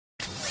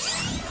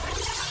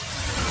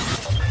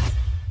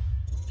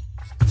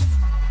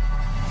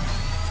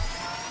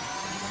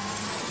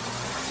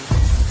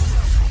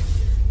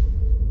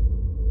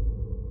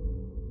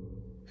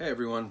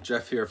everyone,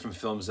 Jeff here from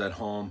Films at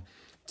Home.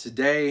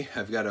 Today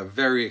I've got a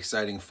very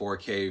exciting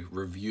 4K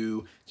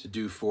review to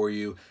do for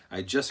you.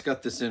 I just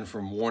got this in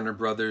from Warner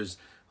Brothers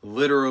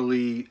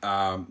literally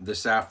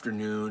this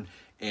afternoon,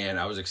 and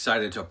I was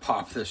excited to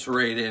pop this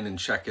right in and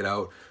check it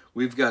out.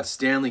 We've got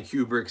Stanley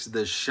Kubrick's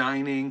The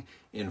Shining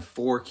in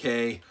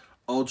 4K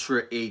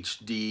Ultra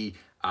HD.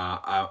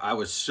 I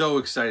was so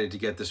excited to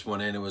get this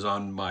one in. It was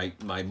on my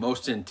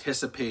most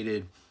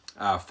anticipated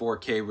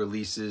 4K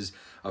releases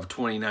of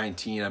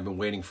 2019. I've been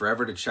waiting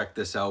forever to check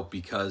this out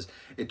because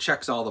it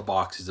checks all the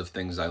boxes of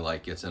things I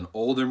like. It's an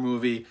older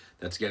movie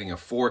that's getting a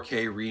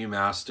 4K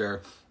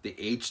remaster, the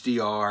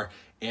HDR,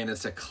 and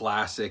it's a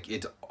classic.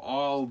 It's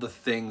all the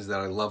things that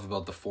I love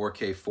about the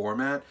 4K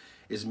format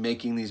is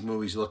making these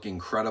movies look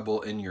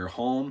incredible in your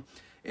home.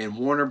 And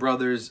Warner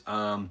Brothers,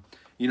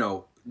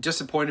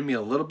 disappointed me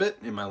a little bit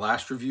in my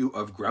last review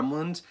of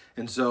Gremlins,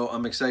 and so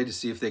I'm excited to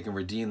see if they can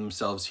redeem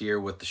themselves here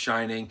with The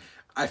Shining.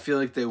 I feel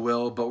like they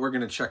will, but we're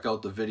going to check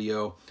out the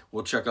video.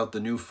 We'll check out the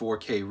new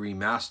 4K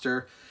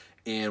remaster,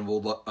 and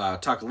we'll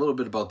talk a little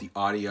bit about the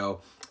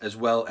audio, as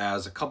well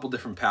as a couple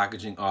different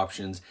packaging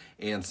options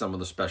and some of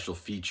the special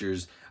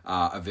features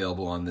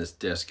available on this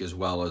disc, as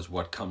well as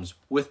what comes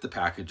with the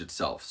package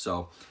itself.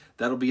 So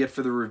that'll be it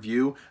for the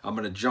review. I'm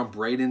going to jump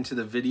right into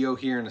the video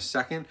here in a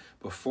second.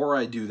 Before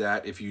I do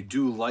that, if you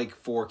do like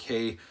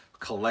 4K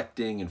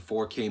collecting and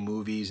 4K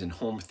movies and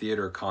home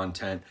theater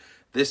content,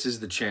 this is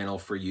the channel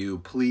for you.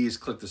 Please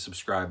click the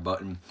subscribe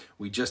button.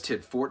 We just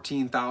hit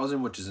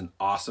 14,000, which is an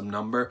awesome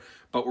number,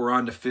 but we're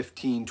on to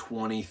 15,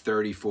 20,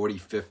 30, 40,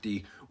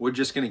 50. We're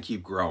just going to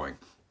keep growing.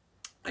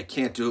 I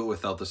can't do it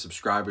without the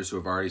subscribers who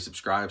have already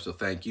subscribed, so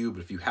thank you.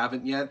 But if you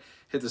haven't yet,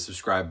 hit the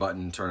subscribe button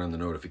and turn on the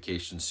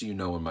notifications so you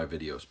know when my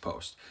videos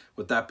post.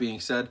 With that being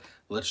said,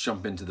 let's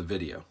jump into the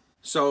video.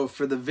 So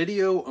for the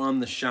video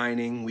on The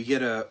Shining, we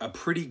get a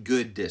pretty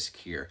good disc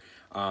here.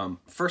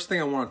 First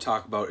thing I want to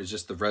talk about is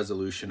just the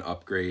resolution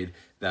upgrade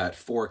that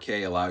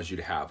 4K allows you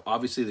to have.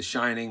 Obviously, The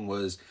Shining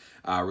was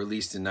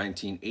released in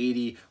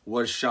 1980,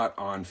 was shot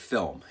on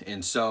film.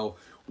 And so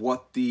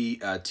what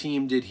the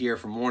team did here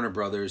from Warner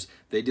Brothers,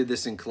 they did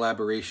this in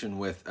collaboration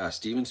with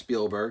Steven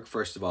Spielberg,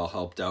 first of all,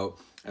 helped out,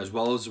 as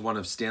well as one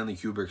of Stanley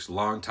Kubrick's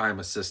longtime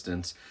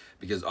assistants,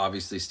 because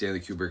obviously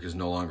Stanley Kubrick is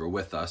no longer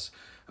with us.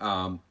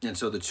 And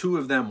so the two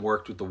of them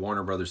worked with the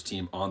Warner Brothers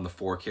team on the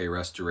 4K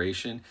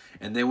restoration,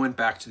 and they went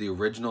back to the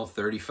original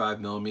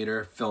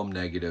 35mm film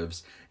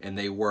negatives, and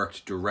they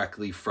worked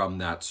directly from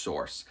that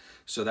source.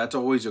 So that's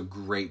always a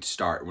great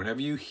start.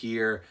 Whenever you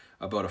hear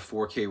about a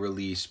 4K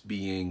release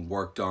being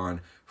worked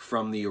on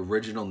from the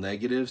original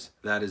negatives,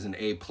 that is an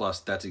A+.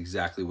 That's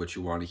exactly what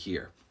you want to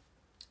hear.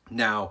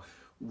 Now,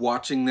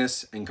 watching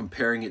this and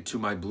comparing it to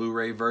my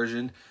Blu-ray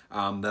version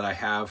that I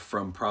have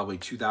from probably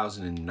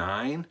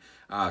 2009,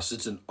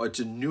 so it's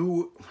a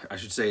new, I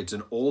should say it's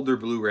an older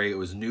Blu-ray. It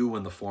was new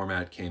when the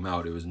format came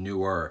out. It was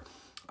newer.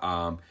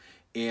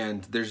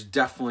 And there's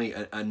definitely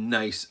a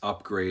nice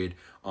upgrade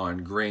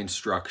on grain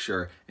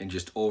structure and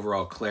just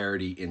overall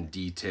clarity and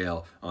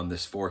detail on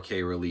this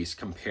 4K release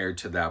compared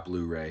to that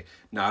Blu-ray.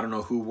 Now, I don't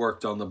know who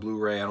worked on the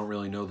Blu-ray. I don't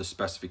really know the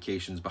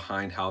specifications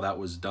behind how that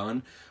was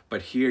done,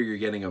 but here you're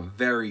getting a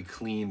very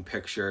clean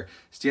picture.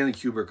 Stanley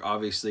Kubrick,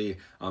 obviously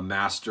a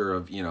master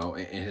of,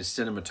 and his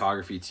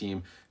cinematography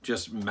team,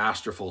 just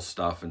masterful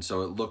stuff, and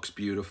so it looks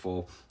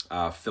beautiful.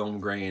 Film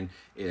grain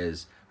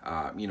is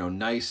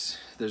nice.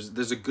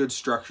 There's a good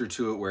structure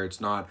to it where it's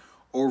not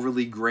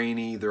overly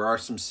grainy. There are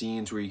some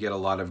scenes where you get a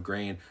lot of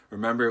grain.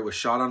 Remember, it was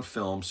shot on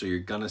film, so you're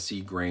gonna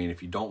see grain.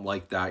 If you don't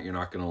like that, you're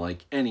not gonna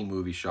like any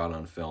movie shot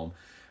on film.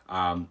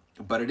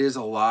 But it is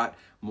a lot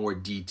more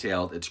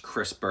detailed. It's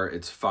crisper,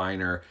 it's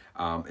finer,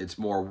 it's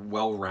more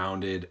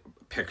well-rounded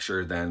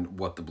picture than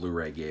what the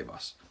Blu-ray gave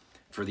us.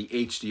 For the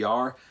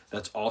HDR,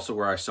 that's also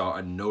where I saw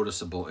a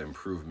noticeable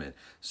improvement.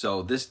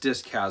 So this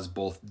disc has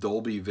both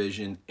Dolby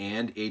Vision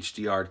and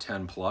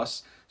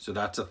HDR10+, so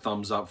that's a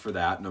thumbs up for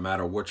that, no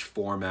matter which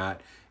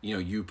format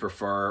you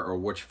prefer or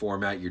which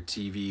format your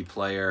TV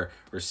player,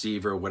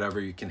 receiver,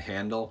 whatever you can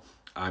handle.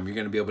 You're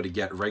going to be able to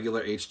get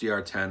regular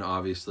HDR10,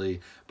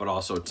 obviously, but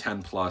also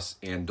 10+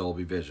 and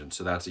Dolby Vision,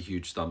 so that's a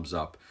huge thumbs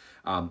up.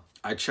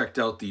 I checked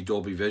out the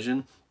Dolby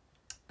Vision,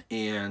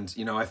 and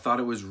I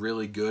thought it was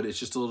really good. It's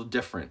just a little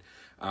different.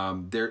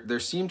 There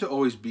seemed to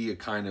always be a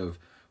kind of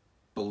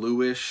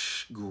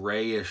bluish,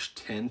 grayish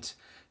tint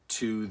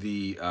to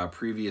the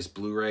previous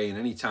Blu-ray, and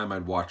anytime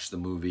I'd watch the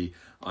movie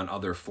on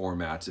other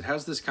formats, it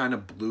has this kind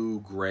of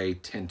blue-gray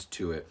tint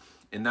to it,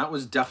 and that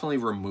was definitely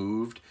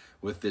removed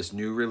with this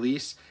new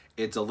release.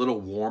 It's a little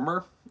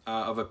warmer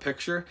of a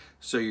picture,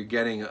 so you're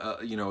getting,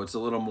 it's a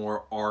little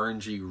more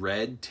orangey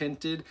red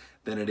tinted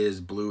than it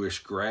is bluish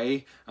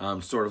gray.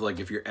 Sort of like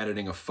if you're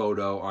editing a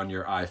photo on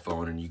your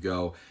iPhone and you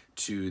go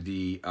to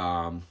the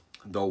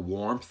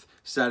warmth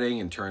setting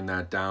and turn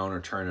that down or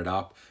turn it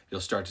up,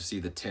 you'll start to see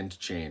the tint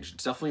change.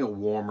 It's definitely a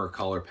warmer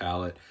color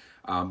palette.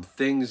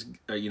 Things,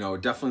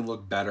 definitely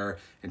look better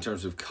in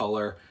terms of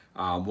color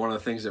One of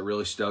the things that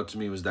really stood out to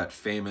me was that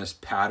famous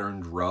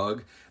patterned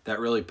rug that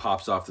really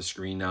pops off the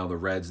screen now. The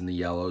reds and the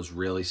yellows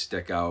really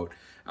stick out.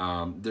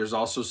 There's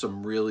also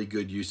some really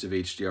good use of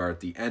HDR at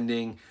the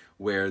ending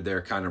where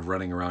they're kind of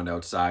running around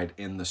outside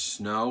in the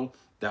snow.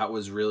 That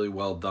was really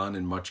well done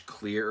and much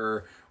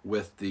clearer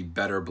with the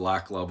better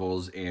black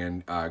levels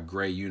and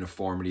gray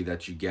uniformity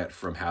that you get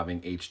from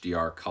having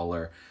HDR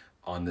color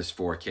on this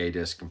 4K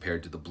disc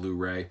compared to the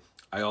Blu-ray.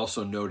 I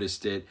also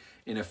noticed it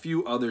in a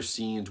few other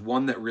scenes.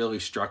 One that really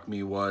struck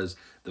me was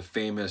the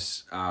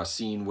famous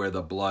scene where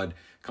the blood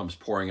comes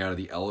pouring out of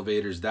the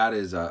elevators. That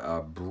is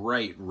a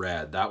bright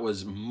red. That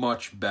was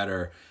much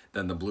better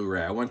than the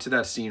Blu-ray. I went to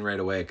that scene right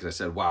away because I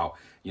said, wow,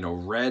 you know,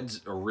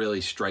 red's a really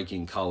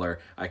striking color.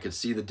 I could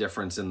see the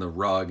difference in the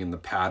rug and the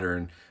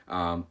pattern.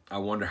 I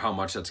wonder how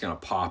much that's going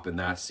to pop in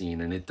that scene,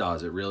 and it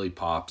does. It really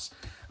pops.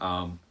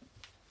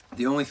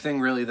 The only thing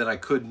really that I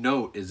could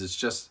note is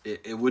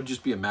it would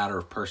just be a matter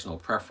of personal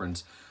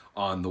preference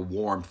on the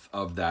warmth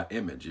of that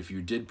image. If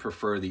you did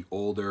prefer the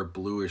older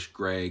bluish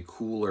gray,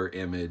 cooler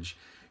image,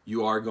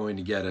 you are going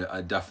to get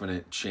a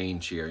definite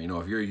change here. You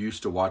know, if you're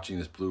used to watching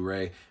this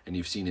Blu-ray and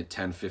you've seen it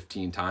 10,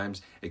 15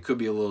 times, it could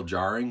be a little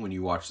jarring when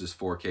you watch this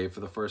 4K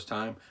for the first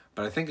time,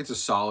 but I think it's a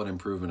solid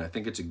improvement. I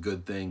think it's a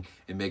good thing.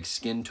 It makes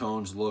skin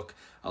tones look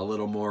a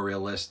little more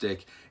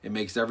realistic. It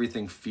makes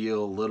everything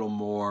feel a little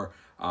more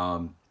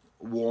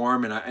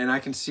warm, and I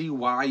can see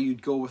why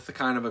you'd go with the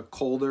kind of a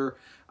colder,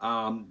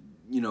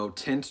 you know,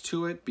 tint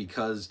to it,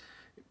 because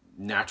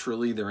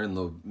naturally they're in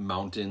the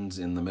mountains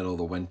in the middle of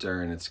the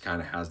winter and it's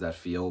kind of has that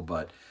feel.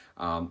 But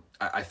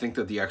I think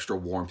that the extra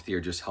warmth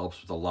here just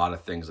helps with a lot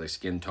of things like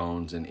skin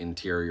tones and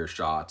interior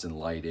shots and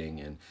lighting,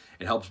 and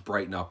it helps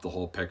brighten up the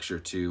whole picture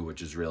too,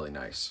 which is really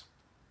nice.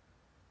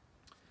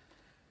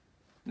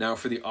 Now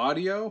for the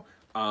audio,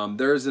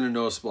 there isn't a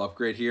noticeable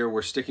upgrade here.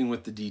 We're sticking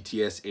with the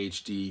DTS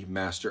HD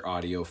Master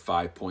Audio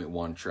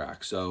 5.1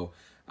 track. So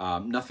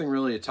nothing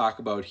really to talk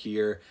about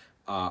here.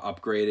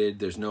 Upgraded,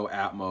 there's no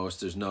Atmos,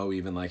 there's no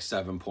even like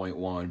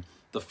 7.1.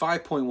 The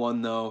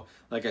 5.1 though,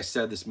 like I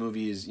said, this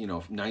movie is, you know,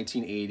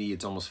 1980,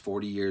 it's almost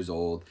 40 years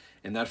old,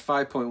 and that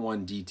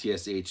 5.1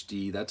 DTS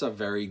HD, that's a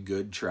very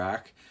good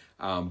track.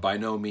 By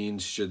no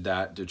means should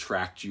that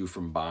detract you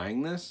from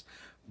buying this,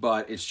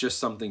 but it's just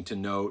something to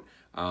note.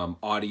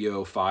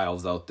 Audio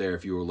files out there,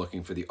 if you were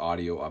looking for the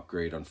audio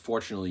upgrade,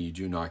 unfortunately you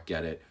do not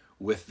get it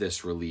with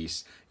this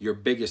release. Your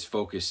biggest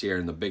focus here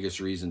and the biggest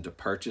reason to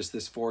purchase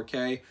this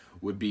 4K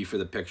would be for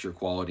the picture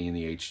quality and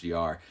the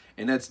HDR,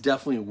 and that's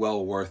definitely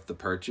well worth the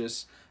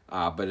purchase,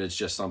 but it's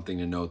just something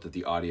to note that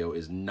the audio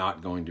is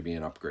not going to be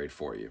an upgrade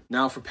for you.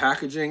 Now for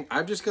packaging,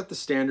 I've just got the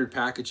standard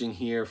packaging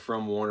here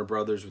from Warner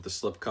Brothers with the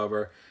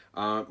slipcover.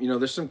 You know,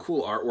 there's some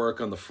cool artwork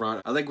on the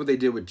front. I like what they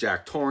did with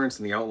Jack Torrance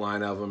and the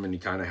outline of him, and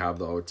you kind of have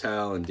the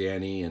hotel and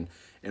Danny and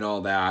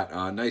all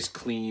that. Nice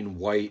clean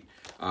white,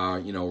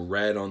 you know,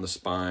 red on the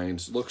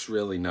spines. Looks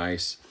really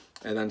nice.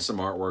 And then some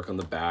artwork on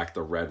the back,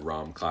 the red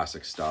rum,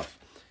 classic stuff.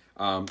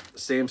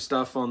 Same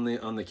stuff on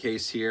the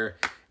case here.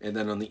 And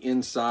then on the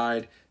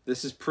inside,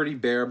 this is pretty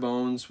bare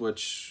bones,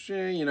 which,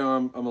 you know,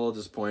 I'm a little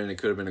disappointed. It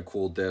could have been a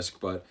cool disc,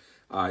 but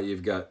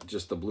you've got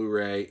just the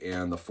Blu-ray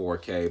and the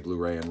 4K,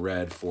 Blu-ray in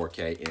red,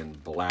 4K in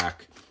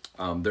black.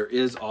 There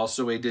is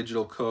also a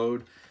digital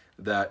code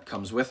that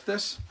comes with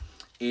this.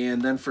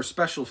 And then for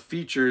special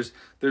features,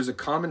 there's a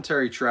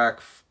commentary track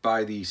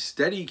by the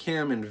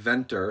Steadicam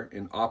inventor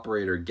and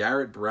operator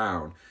Garrett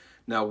Brown.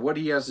 Now, what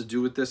he has to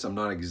do with this, I'm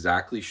not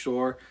exactly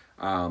sure,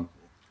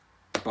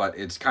 but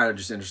it's kind of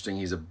just interesting.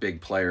 He's a big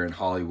player in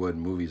Hollywood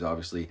movies,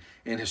 obviously,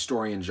 and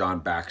historian John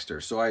Baxter.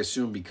 So I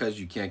assume because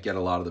you can't get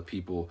a lot of the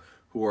people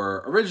who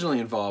are originally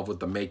involved with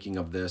the making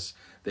of this,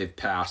 they've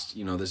passed,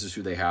 you know, this is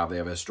who they have. They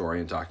have a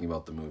historian talking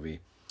about the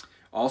movie.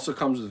 Also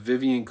comes with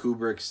Vivian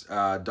Kubrick's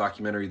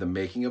documentary, The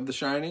Making of The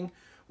Shining,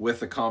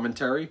 with a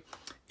commentary.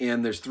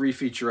 And there's 3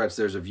 featurettes.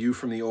 There's A View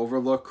from the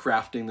Overlook,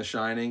 Crafting The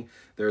Shining.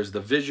 There's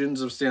The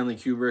Visions of Stanley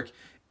Kubrick,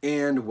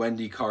 and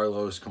Wendy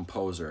Carlos,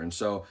 Composer. And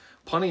so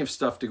plenty of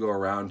stuff to go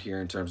around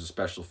here in terms of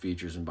special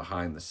features and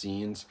behind the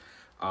scenes.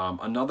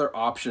 Another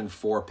option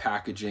for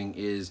packaging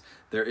is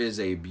there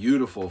is a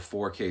beautiful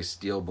 4K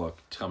steelbook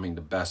coming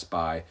to Best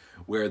Buy,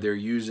 where they're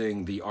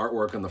using the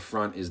artwork on the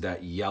front is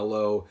that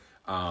yellow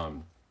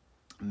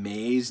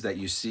maze that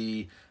you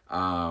see.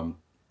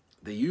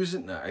 They use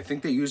it, I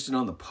think they used it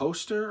on the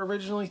poster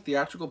originally,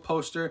 theatrical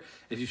poster.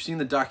 If you've seen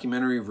the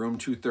documentary Room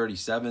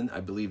 237, I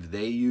believe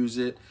they use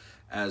it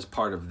as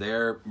part of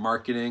their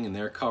marketing and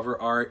their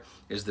cover art,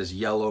 is this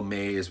yellow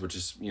maze, which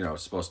is, you know,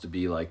 supposed to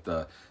be like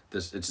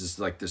it's just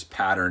like this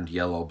patterned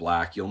yellow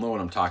black. You'll know what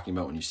I'm talking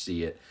about when you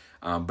see it.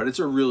 But it's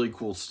a really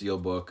cool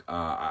steelbook.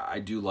 I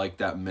do like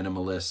that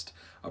minimalist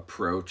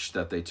approach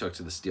that they took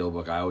to the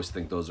Steelbook. I always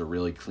think those are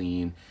really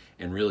clean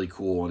and really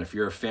cool. And if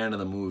you're a fan of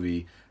the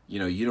movie, you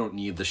know, you don't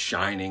need The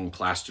Shining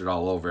plastered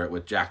all over it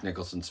with Jack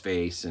Nicholson's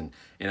face and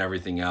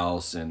everything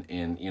else. And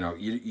you know,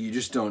 you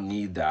just don't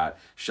need that.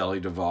 Shelley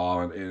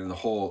Duvall and the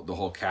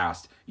whole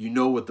cast. You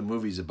know what the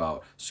movie's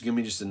about. So give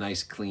me just a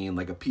nice, clean,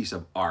 like a piece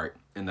of art.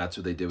 And that's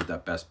what they did with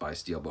that Best Buy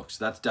Steelbook.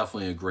 So that's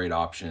definitely a great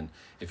option.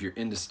 If you're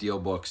into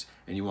Steelbooks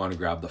and you want to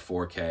grab the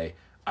 4K,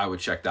 I would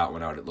check that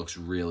one out. It looks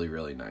really,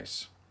 really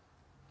nice.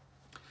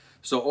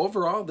 So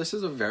overall, this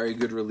is a very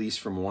good release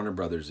from Warner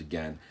Brothers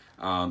again.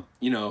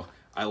 You know,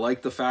 I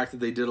like the fact that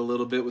they did a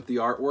little bit with the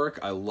artwork.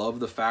 I love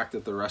the fact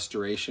that the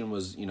restoration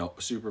was, you know,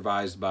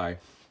 supervised by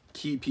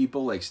key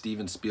people like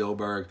Steven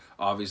Spielberg,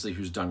 obviously,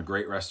 who's done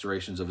great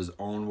restorations of his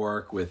own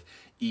work with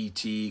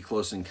E.T.,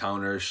 Close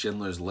Encounters,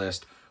 Schindler's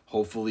List,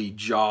 hopefully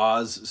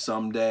Jaws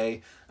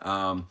someday.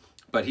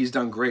 But he's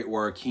done great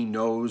work. He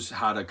knows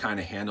how to kind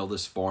of handle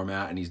this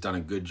format, and he's done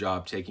a good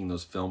job taking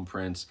those film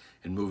prints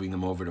and moving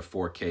them over to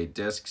 4K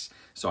discs.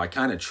 So I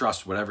kind of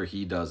trust whatever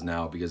he does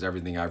now, because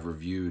everything I've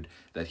reviewed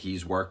that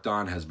he's worked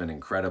on has been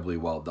incredibly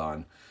well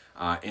done.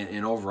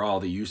 And overall,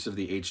 the use of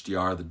the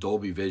HDR, the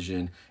Dolby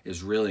Vision,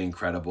 is really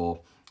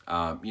incredible.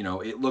 You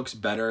know, it looks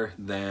better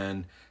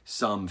than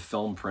some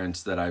film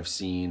prints that I've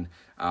seen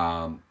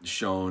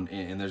shown.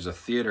 And there's a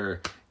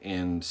theater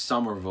in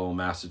Somerville,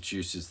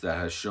 Massachusetts, that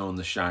has shown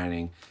The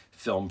Shining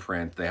film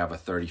print. They have a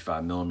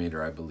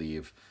 35mm, I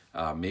believe.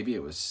 Maybe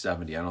it was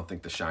 70. I don't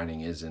think The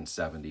Shining is in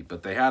 70,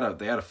 but they had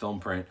a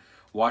film print.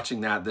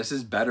 Watching that, this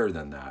is better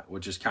than that,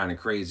 which is kind of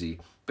crazy.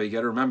 But you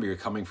got to remember, you're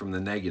coming from the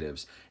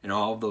negatives, and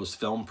all of those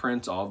film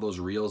prints, all of those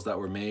reels that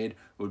were made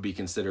would be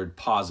considered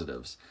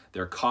positives.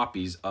 They're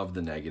copies of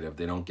the negative.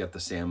 They don't get the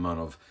same amount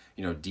of,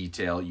 you know,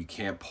 detail. You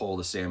can't pull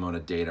the same amount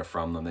of data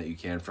from them that you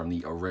can from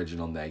the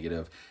original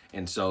negative.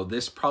 And so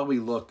this probably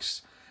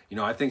looks, you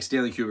know, I think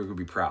Stanley Kubrick would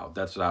be proud.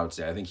 That's what I would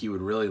say. I think he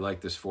would really like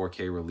this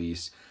 4K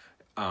release.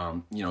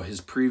 You know,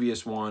 his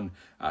previous one,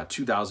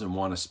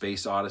 2001: A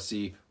Space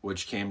Odyssey,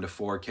 which came to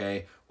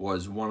 4K,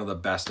 was one of the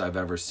best I've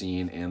ever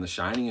seen, and The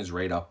Shining is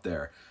right up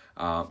there.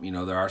 You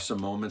know, there are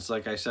some moments,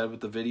 like I said with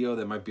the video,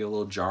 that might be a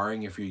little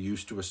jarring if you're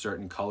used to a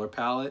certain color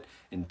palette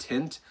and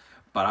tint,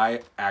 but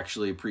I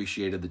actually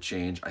appreciated the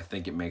change. I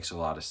think it makes a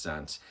lot of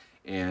sense.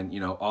 And,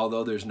 you know,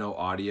 although there's no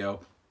audio,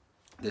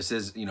 this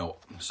is, you know,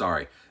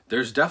 sorry,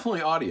 there's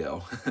definitely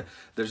audio.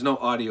 There's no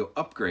audio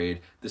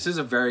upgrade. This is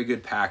a very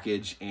good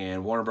package,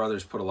 and Warner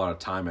Brothers put a lot of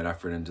time and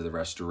effort into the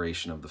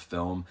restoration of the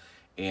film.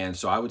 And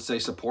so I would say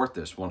support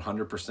this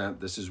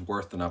 100%. This is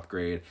worth an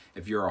upgrade.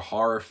 If you're a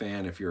horror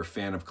fan, if you're a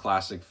fan of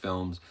classic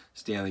films,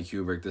 Stanley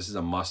Kubrick, this is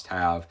a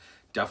must-have.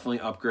 Definitely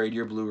upgrade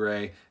your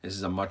Blu-ray. This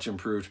is a much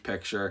improved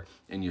picture,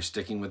 and you're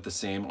sticking with the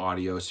same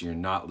audio, so you're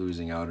not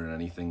losing out on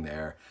anything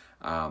there.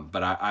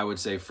 But I would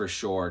say for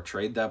sure,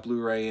 trade that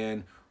Blu-ray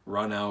in,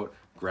 run out,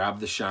 grab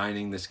The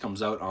Shining. This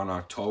comes out on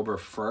October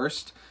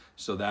 1st.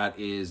 So that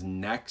is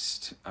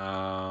next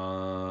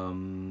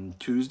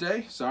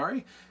Tuesday,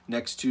 sorry.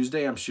 Next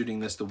Tuesday. I'm shooting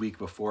this the week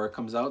before it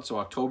comes out. So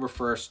October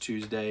 1st,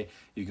 Tuesday,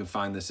 you can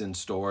find this in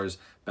stores.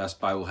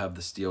 Best Buy will have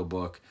the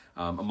Steelbook.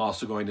 I'm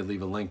also going to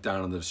leave a link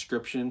down in the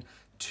description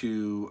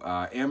to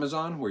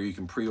Amazon, where you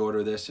can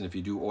pre-order this. And if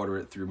you do order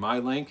it through my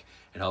link,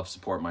 it helps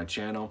support my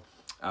channel.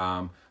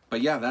 But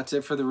yeah, that's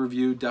it for the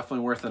review.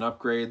 Definitely worth an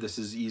upgrade. This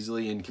is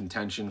easily in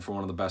contention for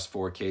one of the best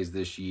 4Ks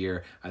this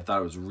year. I thought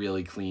it was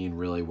really clean,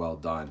 really well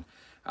done.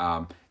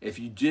 If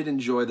you did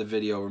enjoy the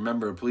video,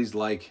 remember, please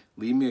leave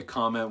me a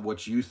comment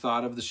what you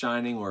thought of The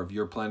Shining, or if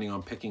you're planning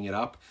on picking it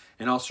up.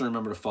 And also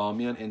remember to follow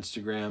me on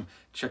Instagram.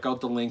 Check out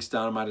the links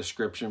down in my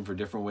description for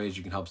different ways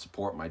you can help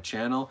support my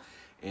channel.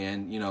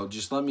 And, you know,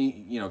 just let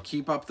me, you know,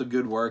 keep up the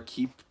good work.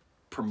 Keep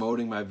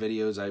promoting my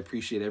videos. I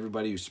appreciate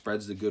everybody who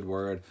spreads the good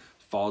word,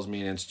 follows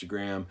me on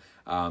Instagram,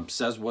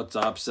 says what's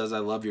up, says I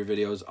love your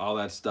videos, all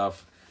that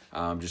stuff.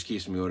 Just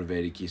keeps me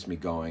motivated, keeps me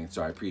going.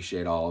 So I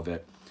appreciate all of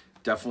it.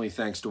 Definitely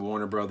thanks to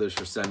Warner Brothers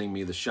for sending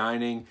me The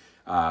Shining.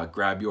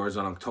 Grab yours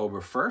on October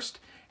 1st,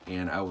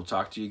 and I will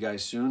talk to you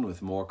guys soon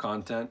with more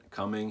content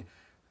coming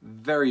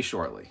very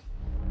shortly.